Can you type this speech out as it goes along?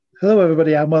Hello,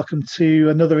 everybody, and welcome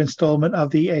to another installment of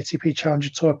the ATP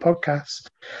Challenger Tour podcast.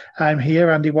 I'm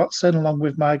here, Andy Watson, along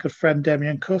with my good friend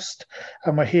Damien Cust,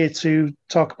 and we're here to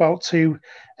talk about two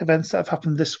events that have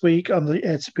happened this week on the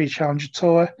ATP Challenger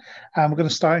Tour. And we're going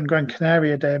to start in Gran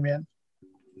Canaria, Damien.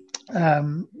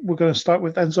 We're going to start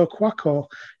with Enzo Couacaud,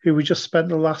 who we just spent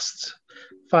the last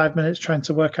 5 minutes trying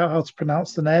to work out how to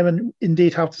pronounce the name and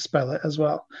indeed how to spell it as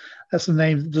well. That's a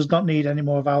name that does not need any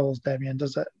more vowels, Damien,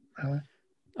 does it?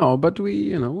 Oh, but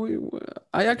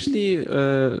I actually,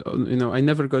 I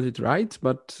never got it right.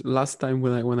 But last time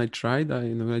when I tried,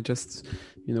 I just,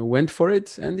 went for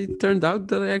it, and it turned out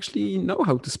that I actually know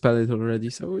how to spell it already.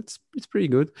 So it's pretty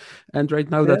good. And right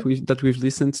now Yeah. that we've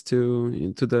listened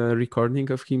to the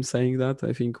recording of him saying that,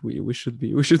 I think we should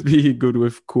be good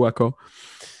with Kuako.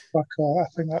 I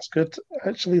think that's good. I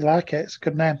actually like it. It's a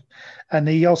good name. And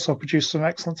he also produced some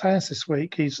excellent tennis this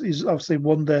week. He's obviously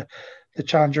won the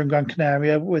Challenger in Gran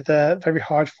Canaria with a very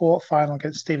hard fought final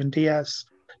against Stephen Diaz.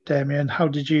 Damien, how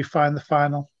did you find the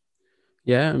final?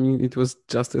 Yeah, I mean, it was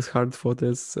just as hard fought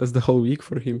as the whole week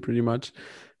for him, pretty much.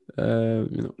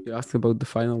 You asked about the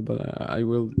final, but I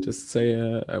will just say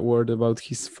a word about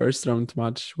his first round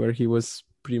match, where he was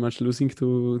pretty much losing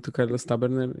to Carlos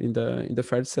Taberner in the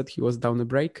first set. He was down a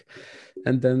break,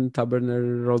 and then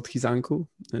Taberner rolled his ankle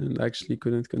and actually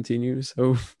couldn't continue.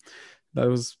 So that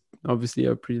was obviously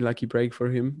a pretty lucky break for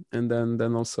him. And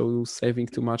then also saving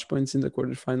 2 match points in the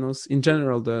quarterfinals. In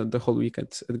general, the whole week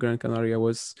at Gran Canaria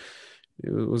was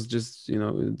just,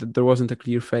 there wasn't a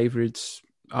clear favorite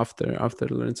after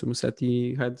Lorenzo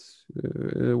Musetti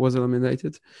was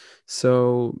eliminated.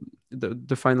 So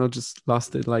the final just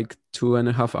lasted like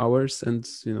 2.5 hours, and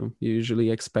you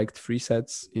usually expect 3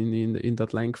 sets in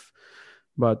that length,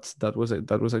 but that was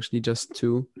actually just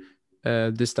two.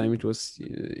 This time it was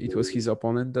his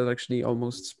opponent that actually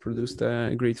almost produced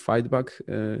a great fight back.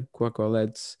 Couacaud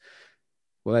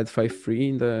led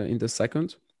 5-3 in the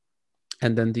second,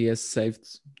 and then Diaz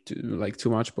saved 2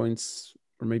 match points,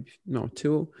 or maybe no,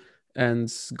 two,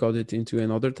 and got it into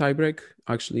another tiebreak.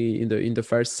 Actually, in the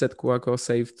first set, Couacaud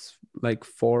saved like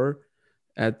four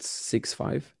at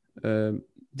 6-5.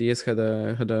 Diaz had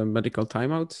a medical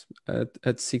timeout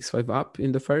at 6-5 up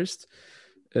in the first.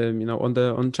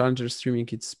 On Challenger streaming,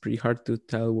 it's pretty hard to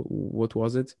tell what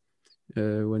was it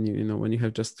when you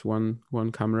have just one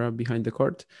camera behind the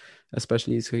court,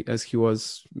 especially as he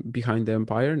was behind the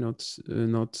umpire, not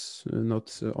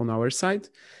on our side.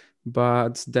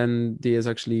 But then Diaz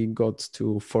actually got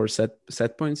to four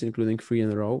set points, including three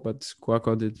in a row. But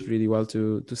Couacaud did really well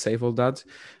to save all that.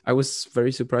 I was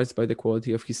very surprised by the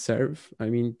quality of his serve. I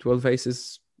mean, 12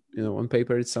 aces, on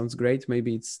paper it sounds great.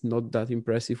 Maybe it's not that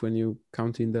impressive when you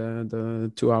count in the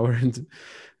 2 hour and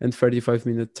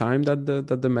 35-minute time that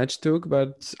the match took,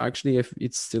 but actually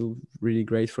it's still really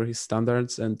great for his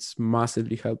standards and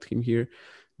massively helped him here.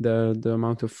 The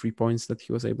amount of 3 points that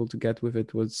he was able to get with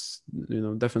it was,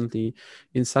 definitely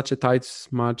in such a tight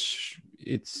match.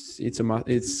 It's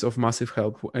of massive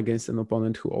help against an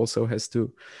opponent who also has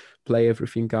to play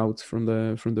everything out from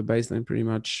the baseline pretty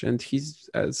much. And he's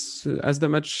as the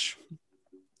match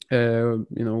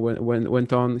when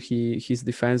went on, his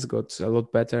defense got a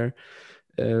lot better.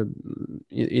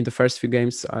 In the first few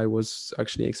games, I was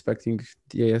actually expecting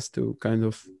Diaz to kind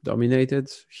of dominate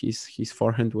it. His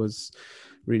forehand was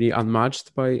really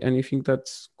unmatched by anything that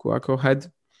Couacaud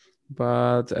had.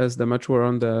 But as the match wore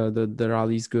on, the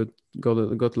rallies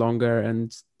got longer,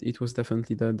 and it was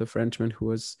definitely the Frenchman who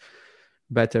was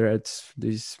better at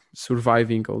this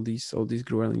surviving all these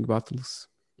grueling battles.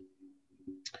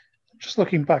 Just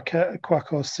looking back at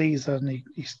Couacaud's season,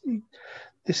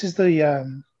 this is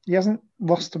he hasn't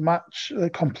lost a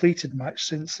completed match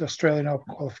since the Australian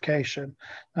Open qualification.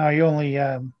 Now, he only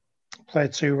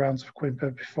played 2 rounds of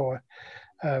Quimper before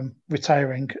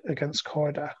retiring against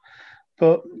Corda.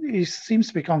 But he seems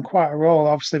to be on quite a roll.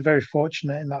 Obviously, very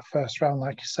fortunate in that first round,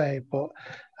 like you say. But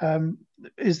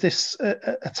is this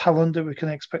a talent that we can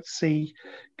expect to see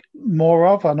more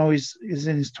of? I know he's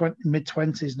in his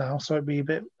mid-20s now, so it'd be a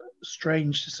bit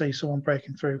strange to see someone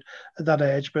breaking through at that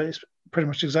age. But it's pretty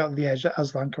much exactly the age that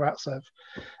Aslan Karatsev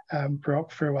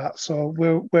broke through at. So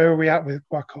where are we at with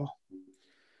Couacaud?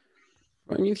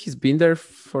 I mean, he's been there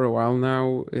for a while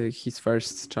now. His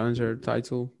first challenger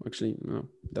title, actually, no,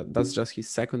 that's just his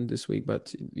second this week,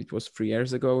 but it was 3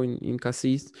 years ago in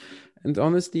Cassis. And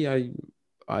honestly,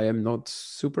 I am not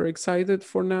super excited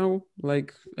for now.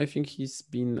 Like, I think he's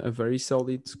been a very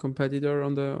solid competitor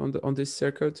on this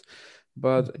circuit,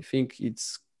 but I think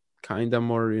it's kind of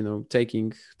more,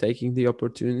 taking the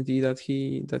opportunity that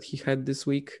he had this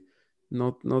week,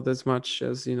 not as much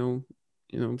as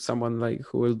someone like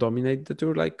who will dominate the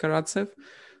tour like Karatsev.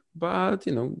 But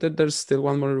there's still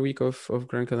one more week of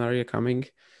Gran Canaria coming.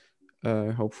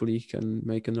 Hopefully he can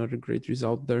make another great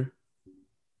result there.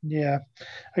 Yeah,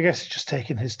 I guess it's just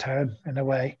taking his time in a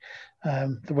way.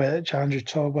 The way that Challenger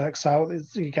Tour works out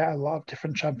is you get a lot of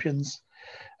different champions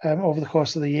over the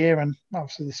course of the year, and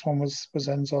obviously this one was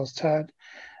Enzo's turn.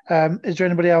 Is there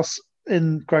anybody else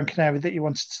in Gran Canaria that you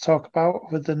wanted to talk about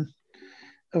other than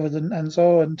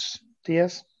Enzo and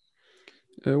Diaz?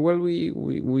 Well,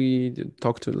 we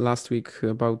talked last week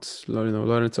about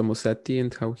Lorenzo Musetti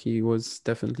and how he was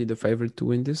definitely the favorite to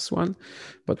win this one,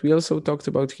 but we also talked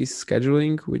about his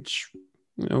scheduling, which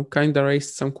kind of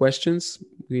raised some questions.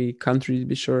 We can't really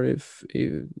be sure if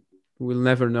we'll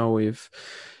never know if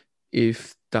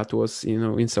that was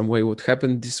in some way what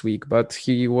happened this week, but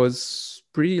he was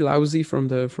pretty lousy from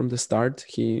the start.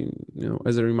 He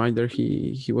as a reminder,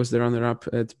 he was the runner-up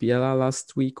at Biella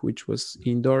last week, which was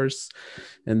indoors,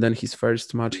 and then his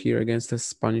first match here against a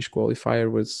Spanish qualifier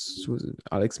was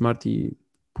Alex Marti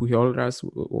Pujolras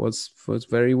was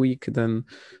very weak. Then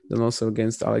also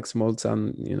against Alex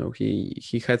Molzan,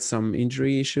 he had some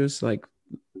injury issues. Like,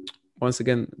 once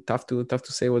again, tough to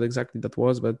say what exactly that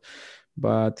was,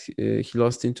 but he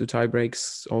lost into tie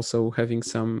breaks, also having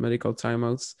some medical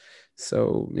timeouts.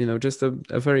 So just a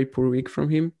very poor week from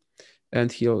him.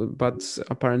 And but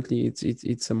apparently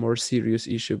it's a more serious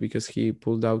issue because he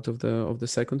pulled out of the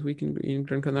second week in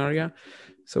Gran Canaria.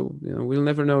 So we'll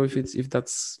never know if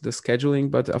that's the scheduling.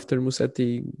 But after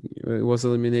Musetti was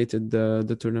eliminated,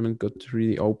 the tournament got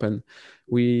really open.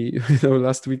 We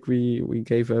last week we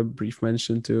gave a brief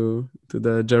mention to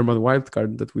the German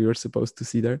wildcard that we were supposed to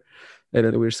see there, and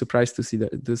we were surprised to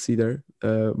see there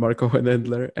Marco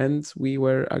Endler, and we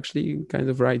were actually kind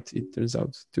of right. It turns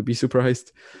out to be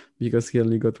surprised because he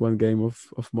only got one game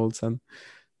of Molzan.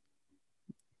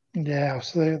 Yeah,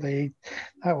 absolutely.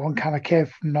 That one kind of came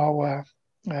from nowhere.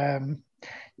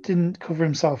 Didn't cover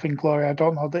himself in glory. I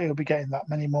don't know that he'll be getting that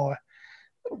many more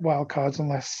wild cards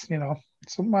unless, I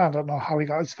don't know how he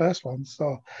got his first one.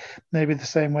 So maybe the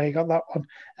same way he got that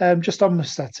one. Just on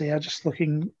Musetti, just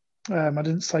looking, I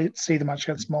didn't see the match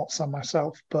against Molzan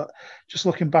myself, but just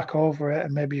looking back over it,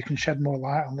 and maybe you can shed more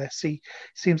light on this. He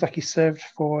seems like he served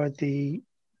for the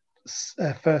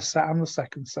first set and the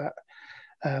second set,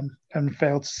 and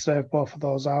failed to serve both of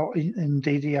those out.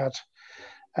 Indeed, he had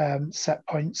set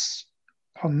points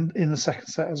in the second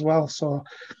set as well. So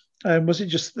was it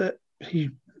just that he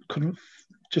couldn't?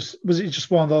 Was it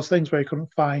just one of those things where he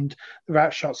couldn't find the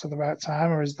right shots at the right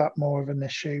time, or is that more of an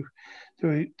issue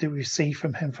do we see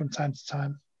from him from time to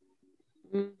time?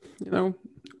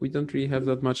 We don't really have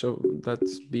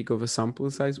that big of a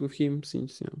sample size with him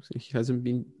since he hasn't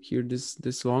been here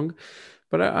this long.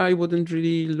 But I wouldn't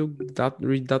really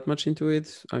read that much into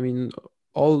it. I mean,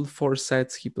 all 4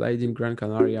 sets he played in Gran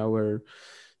Canaria were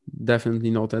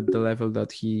definitely not at the level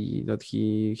that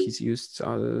he's used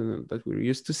that we're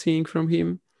used to seeing from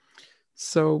him.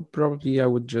 So probably I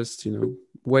would just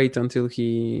wait until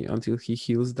he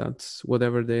heals that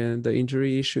whatever the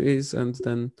injury issue is, and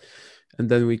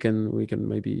then we can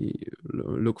maybe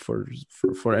look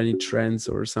for any trends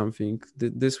or something.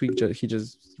 This week he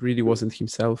just really wasn't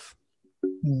himself.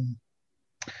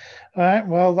 All right,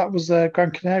 well, that was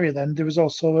Gran Canaria then. There was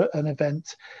also an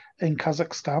event in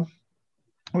Kazakhstan,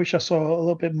 which I saw a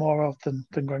little bit more of than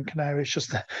Gran Canaria. It's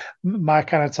just my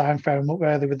kind of time frame. I'm up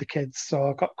early with the kids, so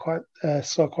I got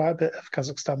saw quite a bit of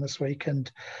Kazakhstan this week.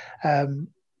 And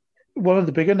one of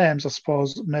the bigger names, I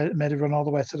suppose, made it run all the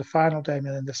way to the final,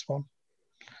 Damien, in this one,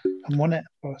 and won it,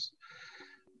 of course.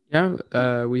 Yeah,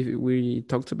 we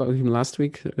talked about him last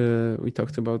week. We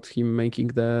talked about him making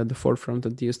the forefront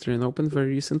at the Australian Open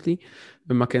very recently.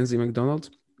 Mackenzie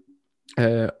McDonald.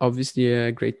 Obviously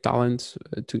a great talent.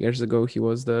 2 years ago he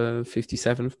was the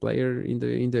 57th player in the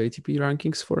ATP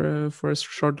rankings for a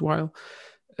short while.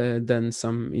 Then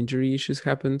some injury issues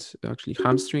happened, actually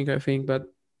hamstring I think, but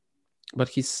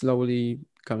he's slowly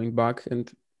coming back. And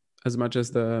as much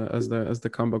as the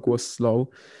comeback was slow,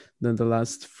 then the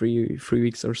last three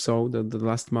weeks or so, the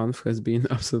last month has been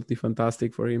absolutely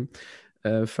fantastic for him.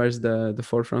 First the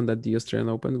forefront at the Australian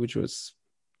Open, which was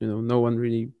no one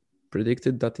really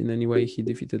predicted that in any way. He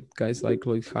defeated guys like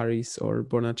Lloyd Harris or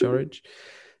Borna Coric,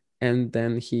 and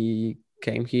then he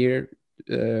came here.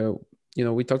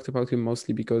 We talked about him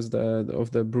mostly because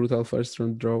of the brutal first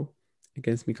round draw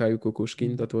against Mikhail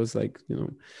Kukushkin. That was like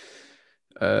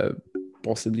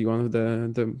possibly one of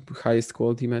the highest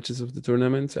quality matches of the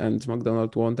tournament, and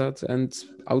McDonald won that. And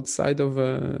outside of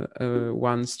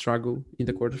one struggle in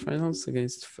the quarterfinals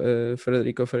against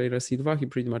Federico Ferreira Silva, he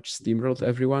pretty much steamrolled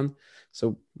everyone.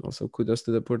 So also kudos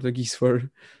to the Portuguese for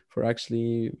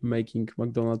actually making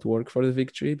McDonald work for the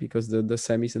victory, because the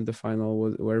semis and the final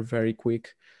were very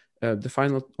quick. The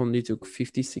final only took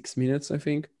 56 minutes, I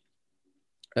think.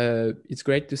 It's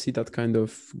great to see that kind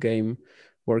of game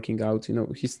working out.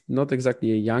 He's not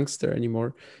exactly a youngster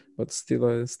anymore, but still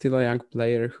a young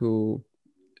player who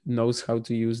knows how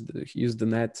to use the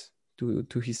net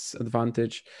to his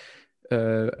advantage.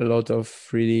 A lot of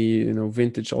really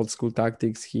vintage old school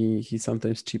tactics. He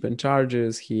sometimes cheapen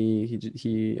charges.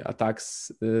 He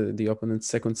attacks the opponent's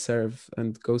second serve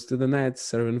and goes to the net,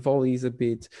 serve and volleys a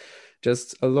bit.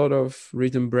 Just a lot of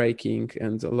rhythm breaking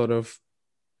and a lot of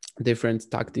different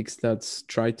tactics that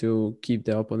try to keep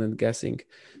the opponent guessing.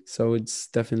 So it's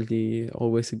definitely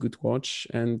always a good watch,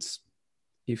 and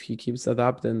if he keeps that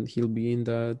up, then he'll be in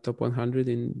the top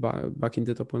 100 back in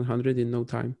the top 100 in no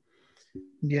time.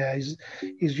 Yeah, he's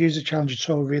used the challenger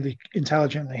tour really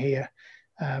intelligently here,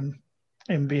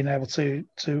 in being able to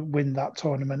win that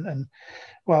tournament. And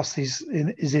whilst he's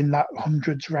in that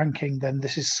hundreds ranking, then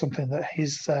this is something that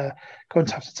he's going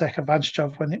to have to take advantage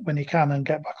of when he can, and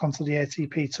get back onto the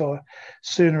ATP tour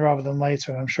sooner rather than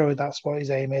later. And I'm sure that's what his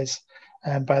aim is,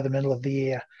 by the middle of the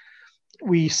year.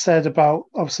 We said about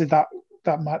obviously that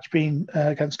match being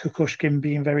against Kukushkin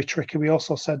being very tricky. We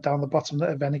also said down the bottom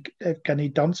that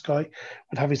Evgeny Donskoy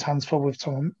would have his hands full with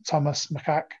Thomas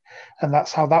Makak, and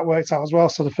that's how that worked out as well.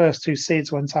 So the first two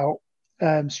seeds went out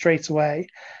straight away,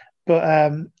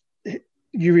 but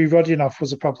Yuri Rodionov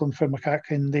was a problem for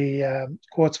Makak in the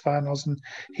quarterfinals, and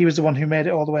he was the one who made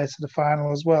it all the way to the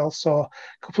final as well. So a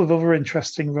couple of other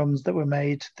interesting runs that were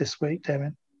made this week,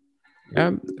 Damien.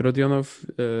 Yeah, Rodionov,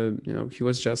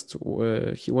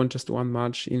 he won just one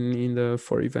match in the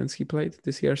 4 events he played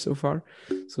this year so far.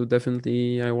 So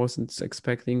definitely, I wasn't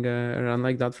expecting a run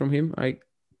like that from him. I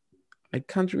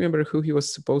can't remember who he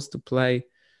was supposed to play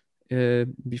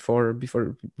before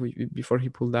he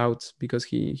pulled out, because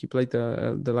he played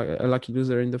a lucky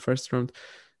loser in the first round.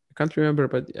 I can't remember,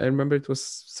 but I remember it was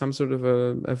some sort of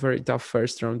a very tough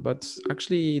first round. But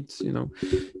actually, it's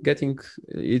getting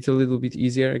it a little bit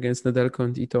easier against Nedelko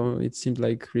and Ito. It seemed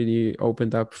like really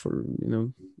opened up for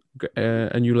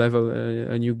a new level,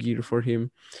 a new gear for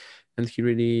him, and he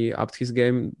really upped his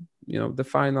game. The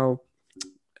final,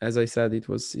 as I said, it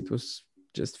was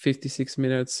just 56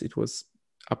 minutes. It was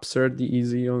absurdly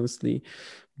easy, honestly.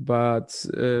 But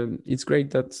it's great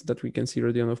that we can see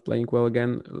Rodionov playing well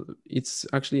again. It's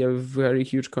actually a very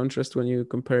huge contrast when you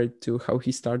compare it to how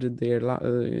he started there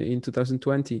in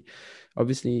 2020.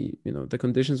 Obviously, the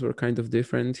conditions were kind of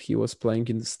different. He was playing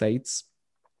in the States.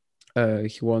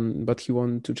 He won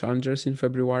 2 challengers in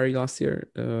February last year,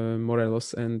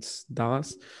 Morelos and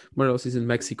Dallas. Morelos is in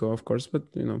Mexico, of course, but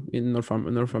in North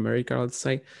America, let's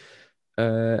say.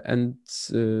 It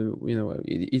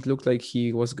looked like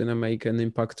he was gonna make an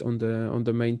impact on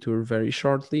the main tour very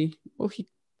shortly. Well, he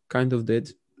kind of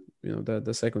did.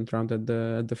 The second round at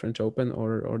the French Open,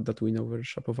 or that win over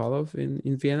Shapovalov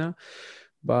in Vienna.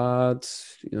 But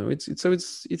it's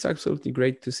absolutely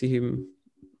great to see him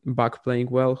back playing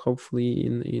well. Hopefully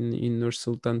in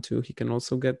Nur-Sultan too, he can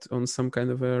also get on some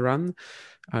kind of a run.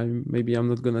 I'm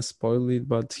not gonna spoil it,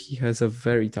 but he has a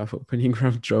very tough opening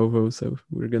round Jovo, so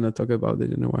we're gonna talk about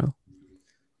it in a while.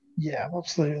 Yeah,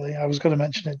 absolutely. I was going to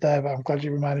mention it there, but I'm glad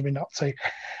you reminded me not to.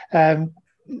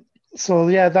 So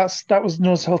yeah, that was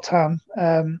Nur-Sultan.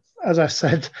 As I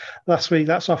said last week,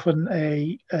 that's often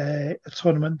a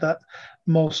tournament that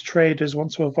most traders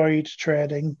want to avoid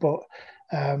trading, but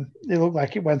it looked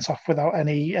like it went off without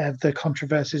any of the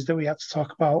controversies that we had to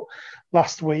talk about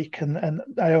last week. And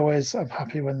I'm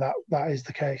happy when that is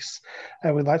the case.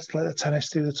 We'd like to let the tennis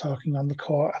do the talking on the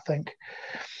court, I think.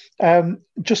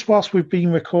 Just whilst we've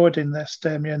been recording this,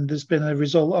 Damien, there's been a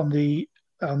result on the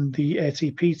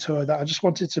ATP tour that I just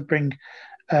wanted to bring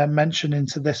mention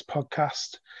into this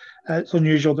podcast. It's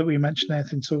unusual that we mention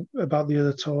anything about the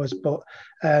other tours, but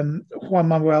Juan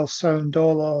Manuel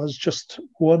Cerundolo has just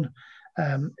won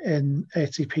in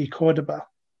ATP Cordoba,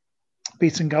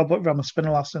 beating Galbert Ramos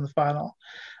Vinolas in the final.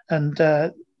 And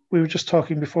we were just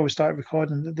talking before we started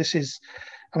recording that this is,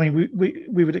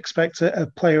 we would expect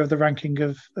a player of the ranking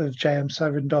of JM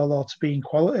Cerundolo to be in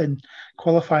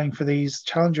qualifying for these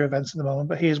challenger events at the moment,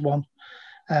 but he is one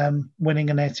winning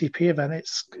an ATP event.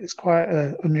 It's quite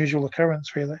an unusual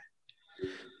occurrence, really.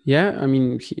 Yeah,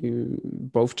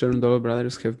 both Cerundolo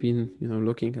brothers have been,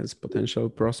 looking as potential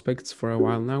prospects for a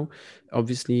while now.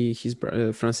 Obviously, his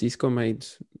Francisco made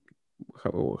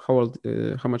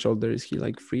how much older is he?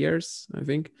 Like 3 years, I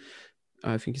think.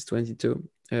 I think he's 22.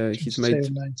 He's made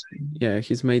 19. Yeah,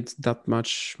 he's made that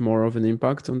much more of an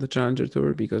impact on the Challenger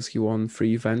Tour because he won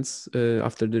 3 events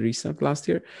after the reset last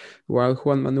year, while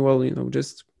Juan Manuel,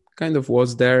 just kind of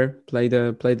was there, played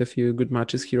a few good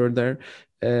matches here or there.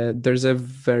 There's a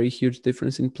very huge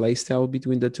difference in play style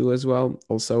between the two as well.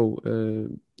 Also,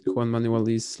 Juan Manuel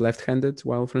is left-handed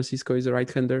while Francisco is a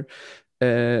right-hander.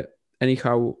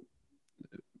 Anyhow,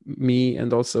 me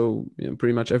and also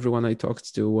pretty much everyone I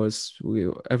talked to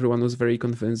everyone was very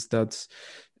convinced that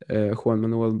Juan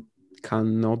Manuel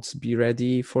cannot be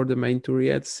ready for the main tour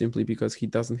yet, simply because he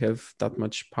doesn't have that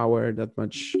much power, that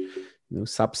much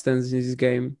substance in his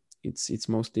game. It's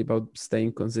mostly about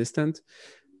staying consistent,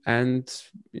 and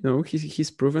he's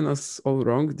proven us all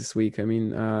wrong this week. I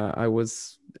mean, I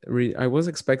was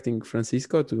expecting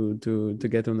Francisco to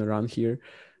get on a run here,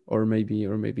 or maybe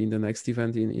in the next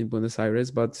event in Buenos Aires,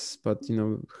 but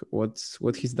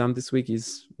what he's done this week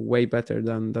is way better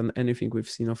than anything we've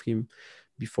seen of him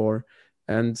before,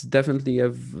 and definitely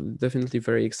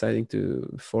very exciting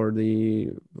for the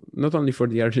not only for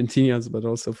the Argentinians but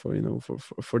also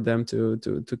for them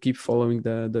to keep following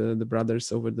the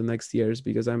brothers over the next years,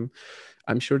 because I'm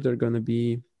sure they're going to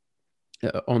be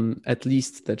on at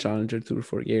least the Challenger Tour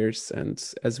for years,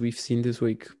 and as we've seen this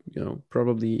week,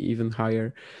 probably even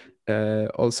higher.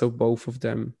 Also, both of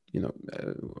them,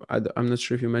 I'm not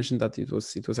sure if you mentioned that it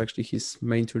was actually his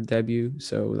main tour debut.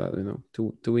 So that,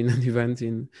 to win an event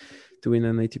to win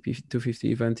an ATP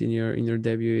 250 event in your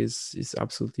debut is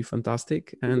absolutely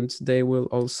fantastic. And they will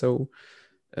also,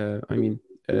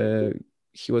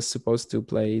 he was supposed to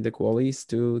play the qualies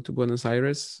to Buenos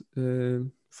Aires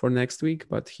for next week,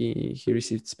 but he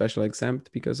received special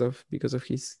exempt because of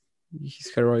his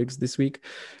heroics this week.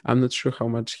 I'm not sure how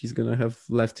much he's gonna have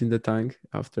left in the tank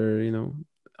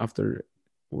after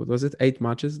what was it, 8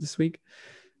 matches this week.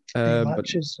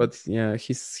 But yeah,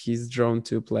 he's drawn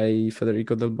to play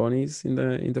Federico Del Bonis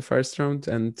in the first round,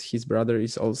 and his brother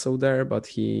is also there, but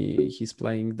he's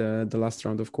playing the last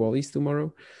round of qualies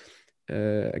tomorrow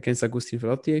against Agustin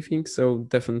Velotti, I think. So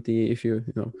definitely, if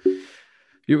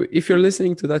if you're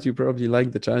listening to that, you probably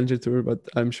like the Challenger Tour, but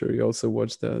I'm sure you also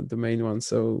watch the main one.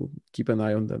 So keep an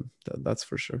eye on them. That's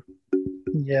for sure.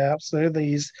 Yeah,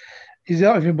 absolutely. He's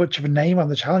not even much of a name on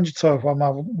the Challenger Tour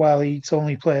while he's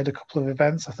only played a couple of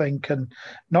events, I think, and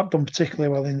not done particularly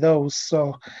well in those.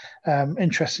 So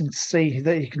interesting to see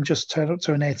that he can just turn up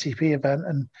to an ATP event.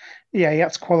 And yeah, he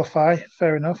had to qualify,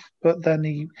 fair enough. But then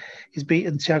he's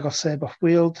beaten Thiago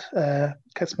Seyboth-Wild,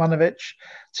 Kecmanovic,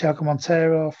 Thiago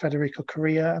Monteiro, Federico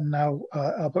Correa, and now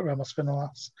Albert Ramos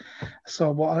Vinolas.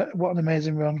 So what an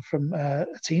amazing run from a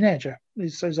teenager.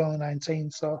 He's only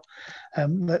 19, so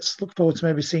let's look forward to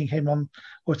maybe seeing him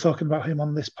we're talking about him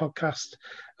on this podcast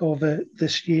over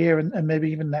this year and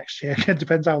maybe even next year. It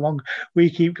depends how long we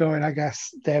keep going, I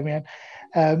guess, Damien.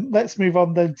 Let's move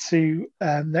on then to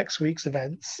next week's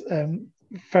events.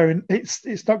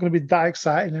 It's not going to be that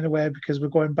exciting in a way because we're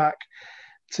going back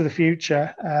to the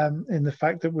future in the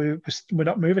fact that we're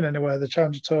not moving anywhere. The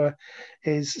Challenger Tour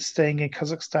is staying in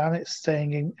Kazakhstan. It's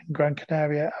staying in Gran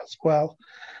Canaria as well.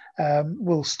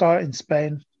 We'll start in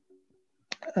Spain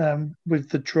with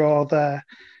the draw there.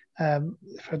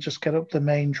 If I just get up the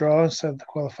main draw instead of the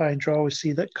qualifying draw, we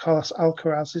see that Carlos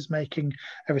Alcaraz is making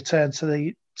a return to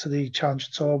the Challenger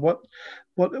Tour. What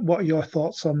are your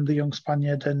thoughts on the young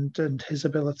Spaniard and his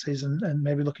abilities and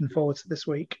maybe looking forward to this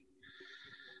week?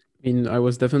 I mean, I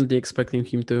was definitely expecting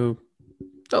him to,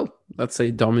 well, let's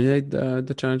say, dominate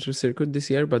the Challenger circuit this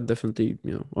year, but definitely,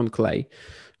 on clay.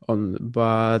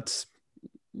 But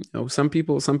some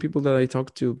people that I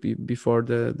talked to before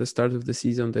the start of the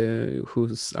season, who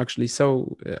actually saw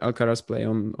Alcaraz play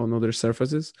on other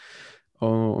surfaces,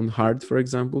 on hard, for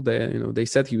example, they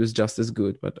said he was just as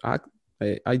good, but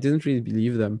I didn't really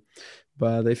believe them.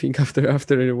 But I think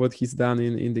after what he's done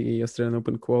in the Australian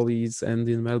Open qualies and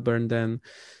in Melbourne, then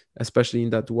especially in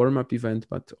that warm-up event,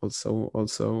 but also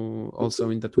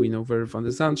in that win over Van de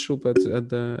Zandschulp at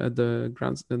the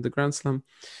Grand Slam.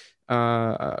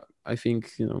 I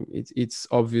think it's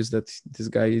obvious that this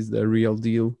guy is the real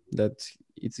deal. That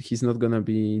he's not gonna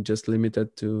be just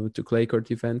limited to clay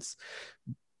court events.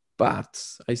 But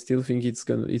I still think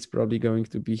it's probably going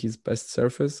to be his best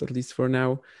surface, at least for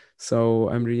now. So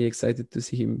I'm really excited to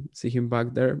see him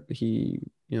back there. He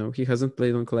hasn't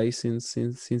played on clay since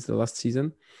the last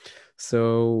season.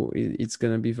 So it's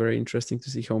gonna be very interesting to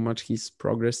see how much he's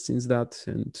progressed since that,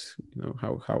 and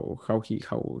how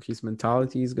his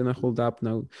mentality is gonna hold up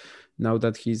now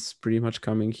that he's pretty much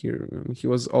coming here. He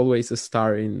was always a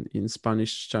star in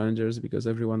Spanish challengers because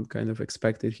everyone kind of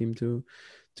expected him to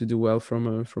do well from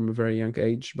a very young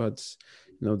age, but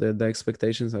the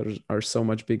expectations are so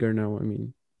much bigger now. I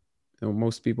mean,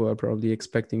 most people are probably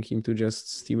expecting him to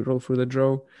just steamroll through the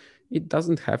draw. It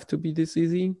doesn't have to be this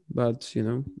easy, but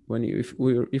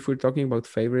if we're talking about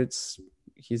favorites,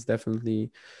 he's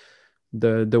definitely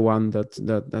the one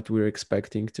that we're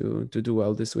expecting to do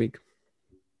well this week.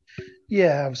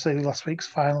 Yeah, obviously last week's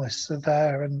finalists are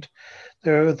there, and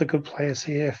there are other good players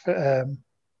here.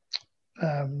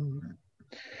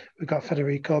 We've got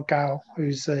Federico Gao,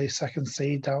 who's the second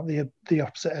seed down the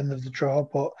opposite end of the draw.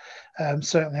 But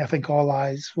certainly, I think all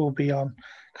eyes will be on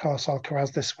Carlos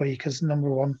Alcaraz this week as number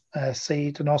one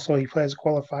seed, and also he plays a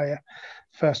qualifier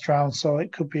first round, so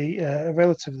it could be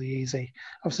relatively easy.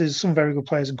 Obviously, there's some very good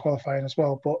players in qualifying as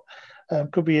well, but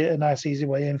could be a nice, easy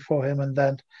way in for him. And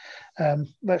then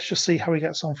let's just see how he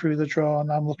gets on through the draw,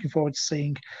 and I'm looking forward to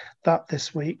seeing that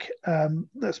this week.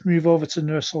 Let's move over to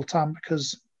Nur-Sultan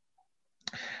because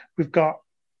we've got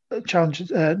challenge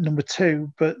number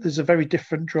 2, but there's a very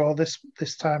different draw this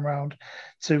time round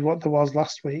to what there was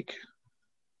last week.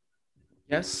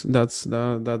 Yes, that's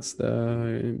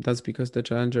because the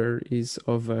challenger is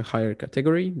of a higher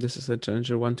category. This is a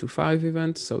challenger 1 to 5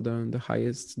 event, so the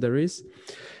highest there is,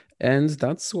 and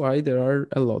that's why there are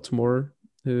a lot more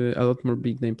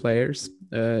big name players,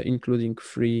 including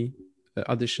 3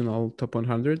 additional top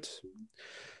 100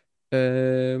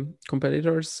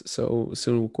 competitors. So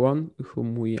Sun Kwon,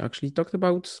 whom we actually talked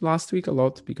about last week a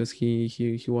lot because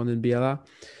he won in Biella,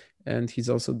 and he's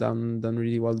also done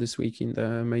really well this week in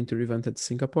the main tour event at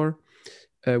Singapore.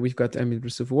 We've got Emil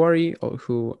Rusuvori,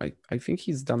 who I think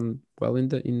he's done well in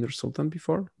Nur-Sultan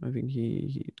before. I think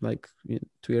he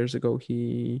 2 years ago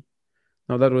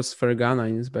no, that was Fergana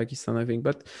in Uzbekistan, I think.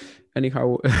 But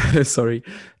anyhow, sorry.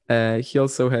 We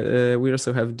also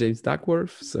have James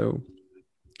Duckworth. So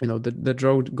the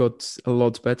draw got a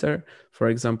lot better. For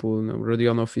example,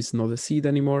 Rodionov is not a seed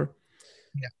anymore.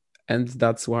 Yeah. And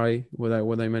that's why what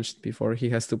I mentioned before, he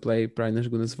has to play Prajnesh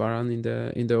Gunneswaran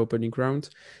in the opening round,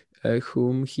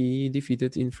 whom he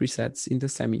defeated in 3 sets in the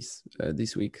semis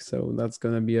this week. So that's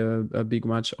gonna be a big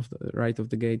match right of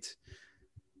the gate.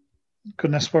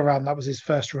 Gunneswaran, that was his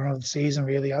first run of the season.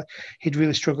 Really, he'd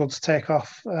really struggled to take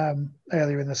off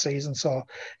earlier in the season, so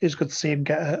it was good to see him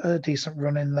get a decent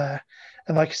run in there.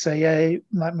 And like you say, yeah,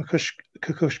 like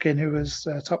Kukushkin, who was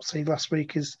top seed last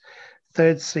week, is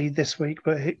 3rd seed this week.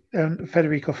 But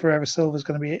Federico Ferreira Silva is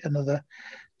going to be another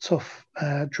tough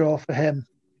draw for him.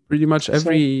 Pretty much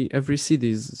every seed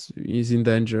is in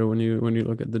danger when you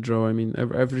look at the draw. I mean,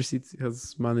 every seed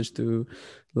has managed to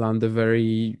land a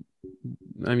very,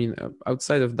 I mean,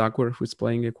 outside of Duckworth, who's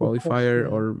playing a qualifier,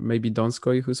 or maybe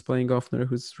Donskoy, who's playing Offner,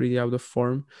 who's really out of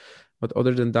form. But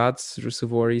other than that,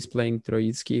 Rusuvori is playing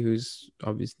Troitsky, who's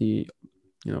obviously,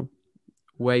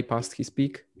 way past his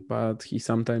peak, but he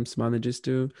sometimes manages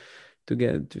to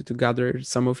gather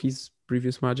some of his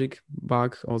previous magic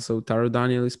back. Also, Taro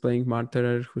Daniel is playing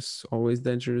Marterer, who's always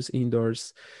dangerous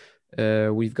indoors.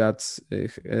 We've got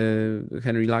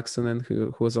Henry Laaksonen,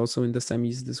 who was also in the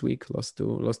semis this week, lost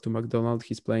to McDonald.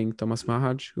 He's playing Thomas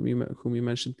Mahaj, whom you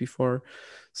mentioned before.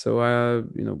 So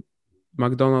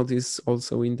McDonald is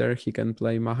also in there. He can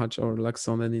play Mahaj or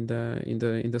Laaksonen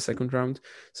in the second round.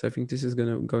 So I think this is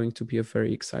going to be a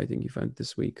very exciting event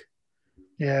this week.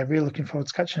 Yeah, really looking forward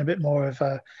to catching a bit more of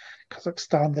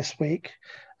Kazakhstan this week.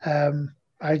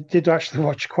 I did actually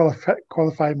watch a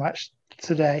qualifying match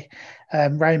today.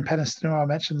 Ryan Peniston, who I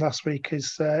mentioned last week,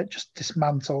 is just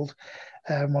dismantled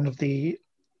one of the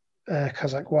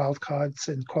Kazakh wildcards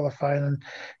in qualifying, and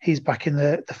he's back in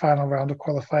the final round of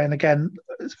qualifying. Again,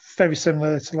 it's very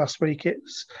similar to last week.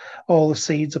 It's all the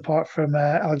seeds apart from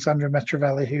Alexandra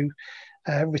Metrovelli, who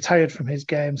retired from his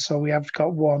game. So we have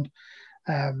got one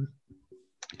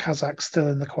Kazakh still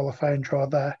in the qualifying draw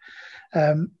there.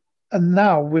 And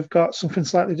now we've got something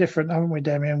slightly different, haven't we,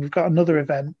 Damien? We've got another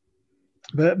event,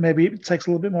 but maybe it takes a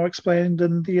little bit more explaining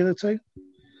than the other two.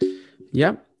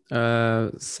 Yeah.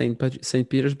 St.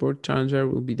 Petersburg Challenger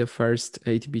will be the first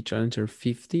ATP Challenger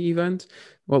 50 event.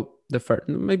 Well,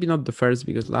 maybe not the first,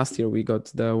 because last year we got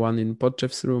the one in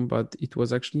Potchev's room, but it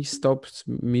was actually stopped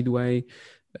midway.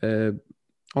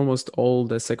 Almost all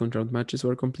the second round matches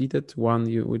were completed. One,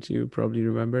 which you probably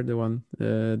remember, the one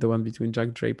between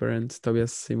Jack Draper and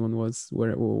Tobias Simon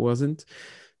wasn't.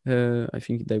 I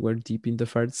think they were deep in the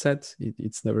third set.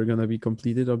 It's never gonna be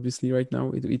completed, obviously, right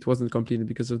now. It wasn't completed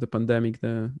because of the pandemic.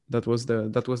 That was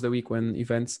the week when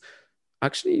events.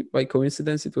 Actually, by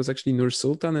coincidence, it was actually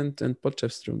Nur-Sultan and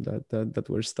Potchefstroom that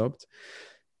were stopped.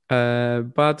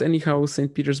 But anyhow,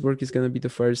 St. Petersburg is gonna be the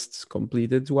first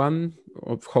completed one,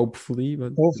 hopefully.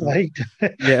 But Hopefully.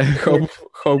 yeah,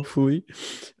 hopefully.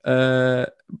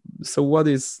 So what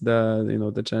is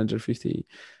the Challenger 50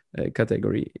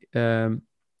 category?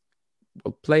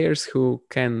 Well, players who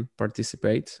can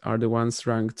participate are the ones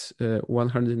ranked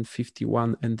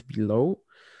 151 and below.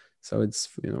 So it's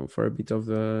for a bit of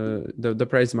the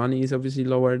prize money is obviously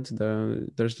lowered.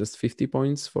 There's just 50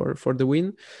 points for the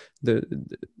win.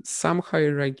 Some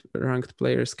higher ranked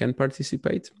players can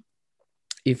participate.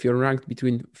 If you're ranked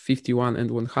between 51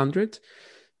 and 100,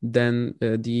 then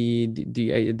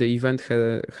the event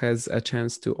has a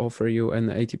chance to offer you an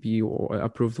ATP or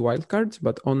approved wildcard,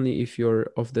 but only if you're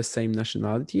of the same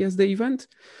nationality as the event.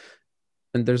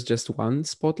 And there's just one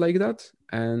spot like that.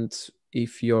 And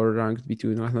if you're ranked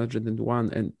between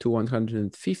 101 and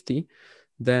 150,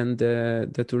 then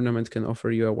the tournament can offer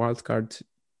you a wildcard,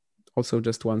 also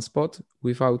just one spot,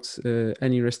 without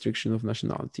any restriction of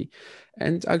nationality.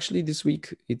 And actually this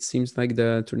week it seems like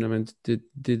the tournament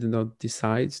did not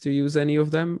decide to use any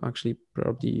of them. Actually,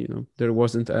 probably there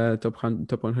wasn't a top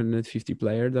 150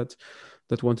 player that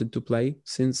wanted to play,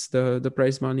 since the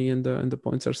prize money and the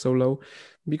points are so low,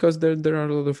 because there are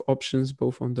a lot of options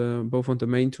both on the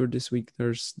main tour this week.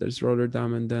 There's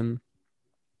Rotterdam, and then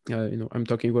I'm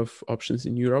talking of options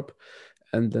in Europe,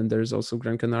 and then there's also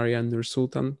Gran Canaria and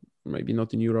Nur-Sultan, maybe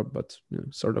not in Europe, but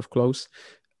sort of close.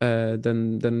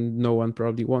 Then no one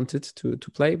probably wanted to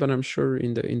play, but I'm sure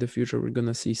in the future we're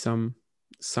gonna see some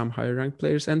higher ranked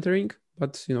players entering.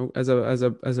 But as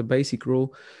a basic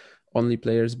rule, only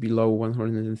players below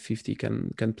 150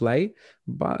 can play.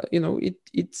 But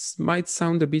it might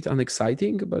sound a bit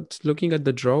unexciting, but looking at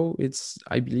the draw,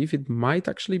 I believe it might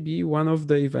actually be one of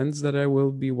the events that I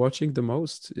will be watching the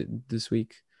most this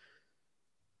week.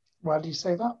 Why do you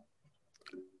say that?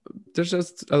 There's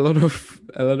just a lot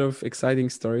of exciting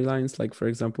storylines. Like, for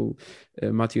example,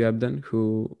 Matthew Ebden,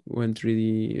 who went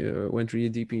really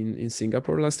deep in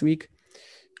Singapore last week.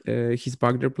 He's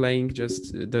back there playing.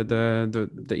 Just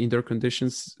the indoor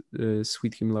conditions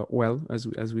suit him well,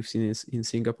 as we've seen in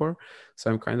Singapore. So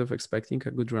I'm kind of expecting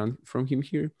a good run from him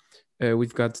here.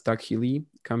 We've got Doug Healy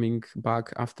coming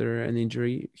back after an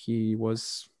injury.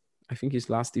 I think his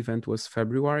last event was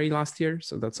February last year,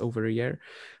 so that's over a year.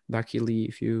 Doug Healy,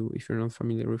 if you're not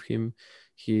familiar with him,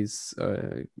 he's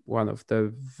one of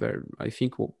I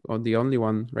think the only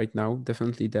one right now,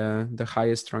 definitely the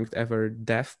highest ranked ever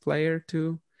deaf player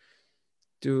to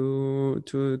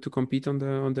compete on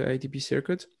the ATP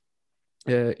circuit.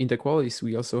 In the qualies,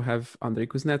 we also have Andrei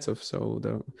Kuznetsov, so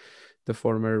the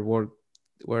former world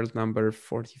number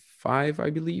 45, I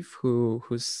believe,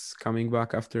 who's coming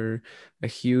back after a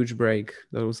huge break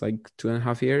that was like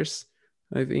 2.5 years,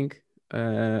 I think.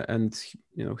 And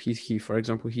he for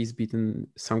example, he's beaten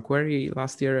Sam Querrey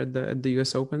last year at the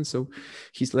US Open, so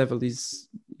his level is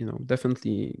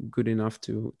definitely good enough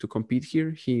to compete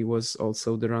here. He was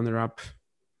also the runner-up.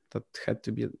 That had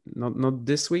to be not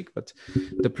this week, but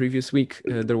the previous week.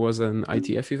 There was an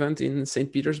ITF event in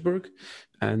St. Petersburg,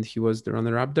 and he was the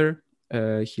runner-up there.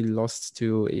 He lost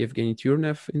to Evgeny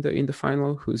Turnev in the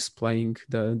final, who's playing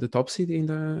the top seed in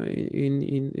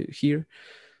here.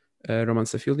 Roman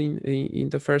Safieldin in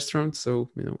the first round. So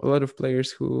a lot of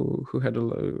players who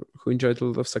enjoyed a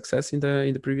lot of success in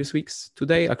the previous weeks.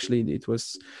 Today, actually, it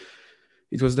was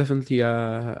definitely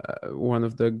one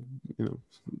of the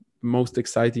most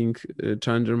exciting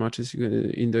challenger matches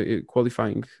in the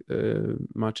qualifying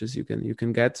matches you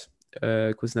can get.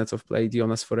 Kuznetsov played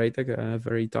Jonas Forejtek, a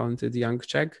very talented young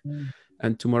Czech,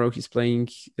 and tomorrow he's playing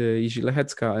Jiří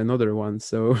Lehecka, another one.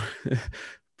 So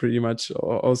pretty much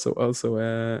also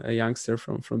a youngster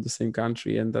from the same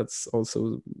country, and that's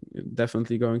also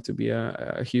definitely going to be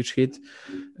a huge hit.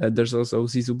 There's also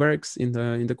Zizou Bergs in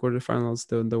the quarterfinals,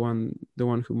 the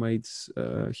one who made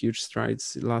huge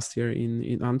strides last year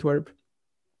in Antwerp,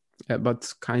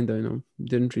 but kind of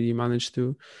didn't really manage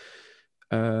to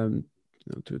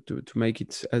make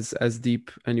it as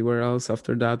deep anywhere else.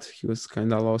 After that, he was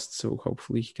kind of lost. So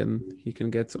hopefully he can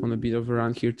get on a bit of a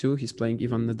run here too. He's playing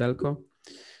Ivan Nedelko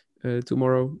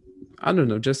tomorrow. I don't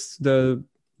know, just the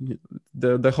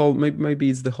whole, maybe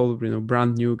it's the whole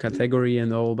brand new category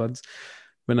and all, but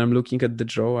when I'm looking at the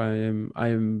draw, I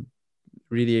am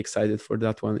really excited for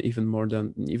that one, even more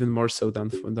so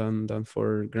than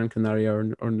for Gran Canaria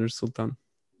or Nur-Sultan.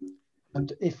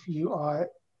 And if you are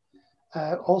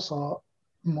also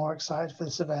more excited for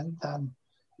this event than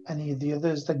any of the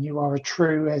others, then you are a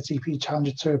true ATP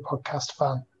Challenger Tour podcast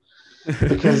fan.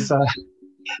 Because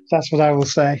that's what I will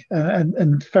say.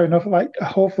 And fair enough. Like,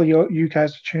 hopefully you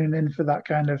guys are tuning in for that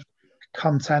kind of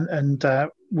content, and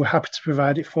we're happy to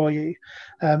provide it for you.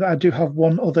 I do have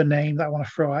one other name that I want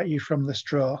to throw at you from this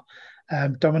draw,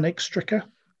 Dominic Stricker.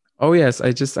 Oh yes,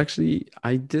 I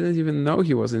didn't even know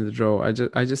he was in the draw. I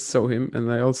just saw him,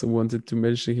 and I also wanted to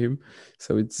mention him.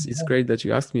 So it's great that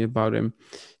you asked me about him.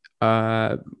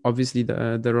 Obviously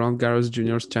the Roland Garros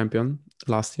Juniors champion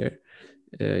last year.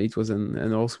 It was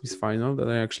an all Swiss final that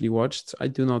I actually watched. I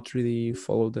do not really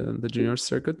follow the junior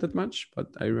circuit that much, but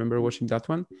I remember watching that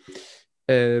one.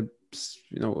 A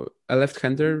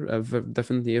left-hander,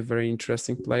 definitely a very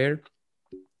interesting player.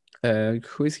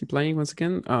 Who is he playing once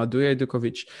again? Duja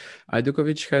Ajdukovic.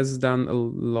 Ajdukovic has done a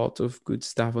lot of good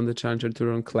stuff on the Challenger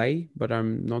Tour on clay, but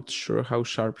I'm not sure how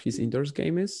sharp his indoors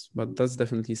game is. But that's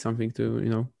definitely something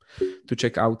to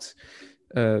check out.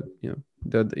 How the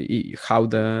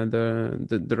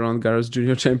Roland Garros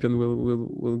Junior Champion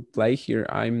will play here.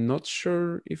 I'm not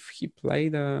sure if he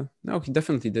played no, he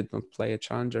definitely did not play a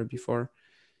Challenger before,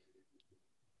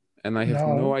 and I have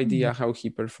no idea how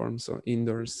he performs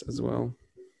indoors as well.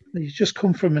 He's just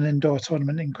come from an indoor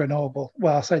tournament in Grenoble.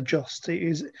 Well, I say just.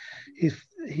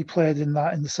 He played in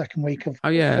that in the second week of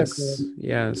February.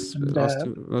 Yes. And,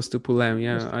 lost to Poulin.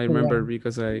 Yeah, I remember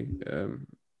because I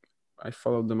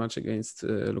followed the match against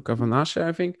Luca Van Assche,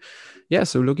 I think. Yeah,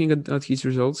 so looking at his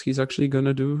results, he's actually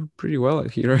gonna do pretty well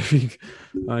here, I think.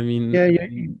 I mean,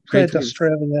 he played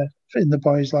Australia in the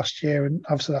boys last year, and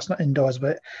obviously that's not indoors,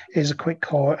 but it is a quick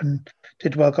court and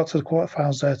did well. Got to the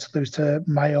quarterfinals there to lose to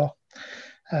Mayo.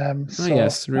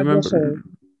 Yes, remember.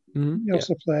 He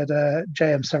also played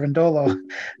JM Serendolo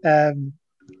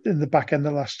in the back end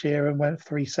of last year and went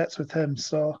 3 sets with him.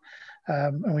 So,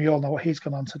 and we all know what he's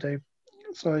gone on to do.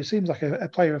 So he seems like a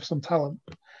player of some talent.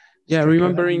 Yeah,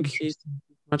 remembering his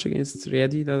match against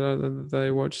Riedi that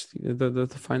I watched, the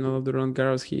final of the Roland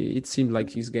Garros, it seemed like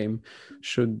his game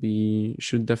should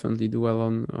definitely do well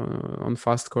on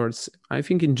fast courts. I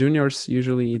think in juniors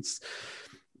usually it's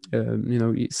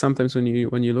sometimes when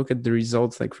you look at the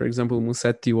results, like for example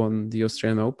Musetti won the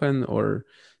Australian Open, or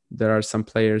there are some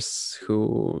players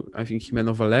who, I think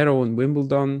Jimeno Valero won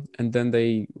Wimbledon, and then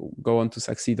they go on to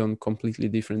succeed on completely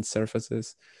different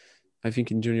surfaces. I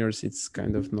think in juniors it's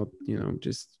kind of not,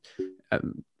 just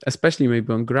especially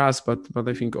maybe on grass, but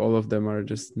I think all of them are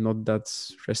just not that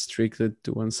restricted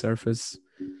to one surface.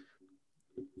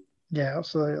 Yeah,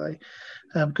 absolutely.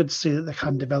 Good to see that they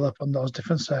can develop on those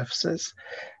different surfaces.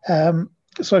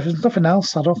 So if there's nothing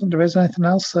else, I don't think there is anything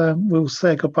else. We'll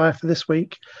say goodbye for this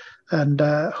week, and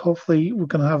hopefully we're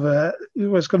going to have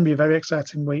it's going to be a very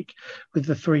exciting week with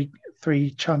the three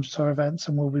Challenger Tour events,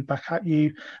 and we'll be back at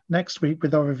you next week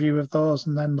with our review of those,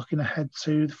 and then looking ahead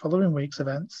to the following week's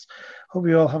events. Hope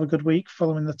you all have a good week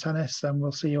following the tennis, and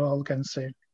we'll see you all again soon.